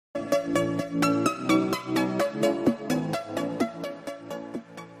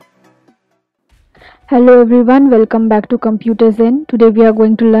Hello everyone, welcome back to ComputerZen. Today we are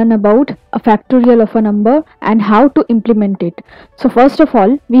going to learn about a factorial of a number and how to implement it. So first of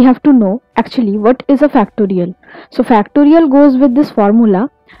all, we have to know actually what is a factorial. So factorial goes with this formula,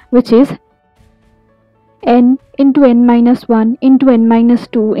 which is n into n minus 1 into n minus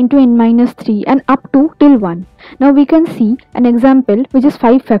 2 into n minus 3 and up to till 1. Now we can see an example which is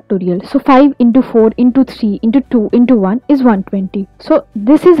 5 factorial. So 5 into 4 into 3 into 2 into 1 is 120. So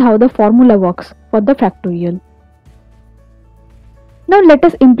this is how the formula works for the factorial. Now let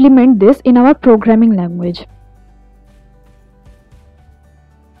us implement this in our programming language.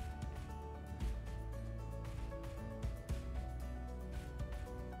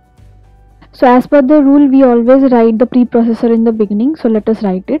 So as per the rule, we always write the preprocessor in the beginning. So let us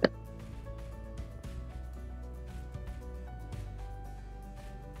write it.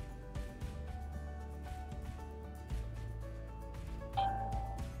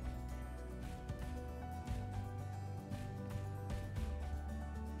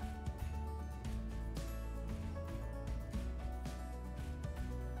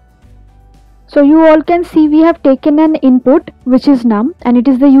 So you all can see we have taken an input which is num and it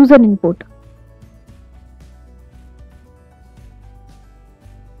is the user input.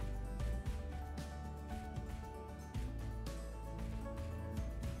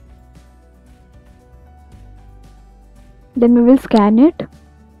 Then we will scan it.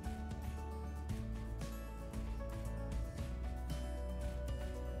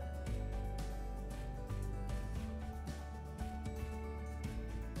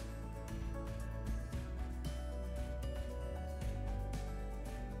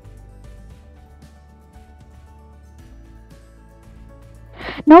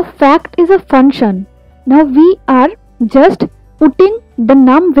 Now fact is a function. Now we are just putting the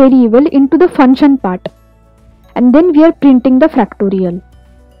num variable into the function part and then we are printing the factorial.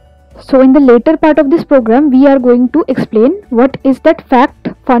 So in the later part of this program we are going to explain what is that fact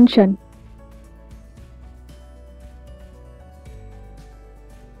function.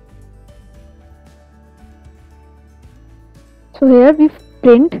 So here we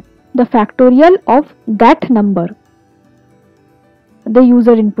print the factorial of that number, the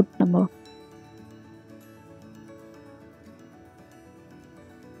user input number.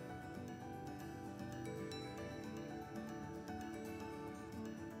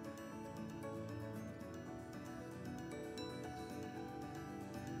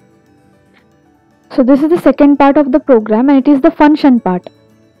 So this is the second part of the program and it is the function part.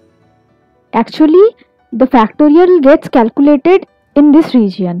 Actually, the factorial gets calculated in this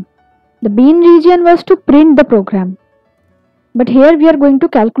region. The main region was to print the program. But here we are going to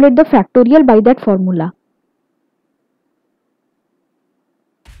calculate the factorial by that formula.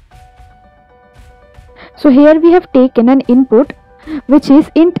 So here we have taken an input which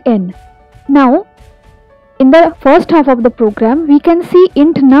is int n. Now in the first half of the program we can see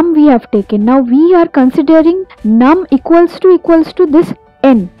int num we have taken. Now we are considering num equals to this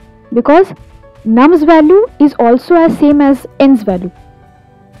n because num's value is also as same as n's value.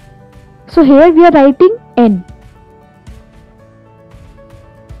 So here we are writing n.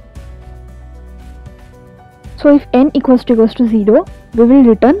 So if n equals to 0, we will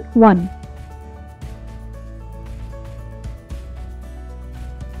return 1.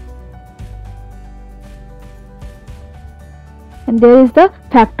 And there is the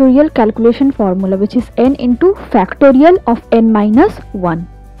factorial calculation formula, which is n into factorial of n minus 1.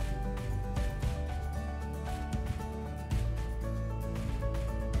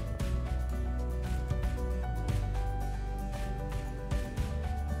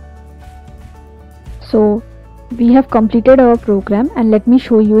 So we have completed our program and let me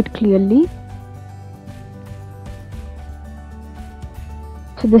show you it clearly.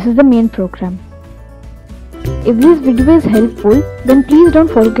 So this is the main program. If this video is helpful, then please don't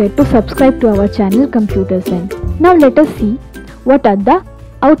forget to subscribe to our channel ComputerZen. Now let us see what are the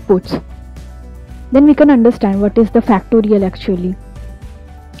outputs. Then we can understand what is the factorial actually.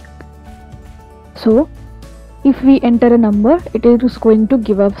 So if we enter a number, it is going to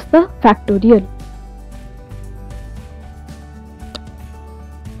give us the factorial.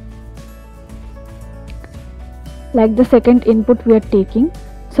 Like the second input we are taking.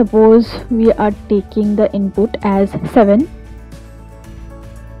 Suppose we are taking the input as 7,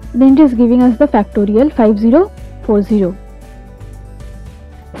 then it is giving us the factorial 5040.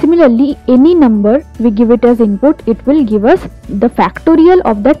 Similarly, any number we give it as input, it will give us the factorial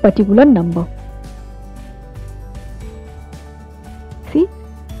of that particular number. See?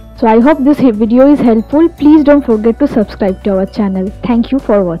 So I hope this video is helpful. Please don't forget to subscribe to our channel. Thank you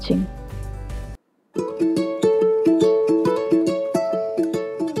for watching.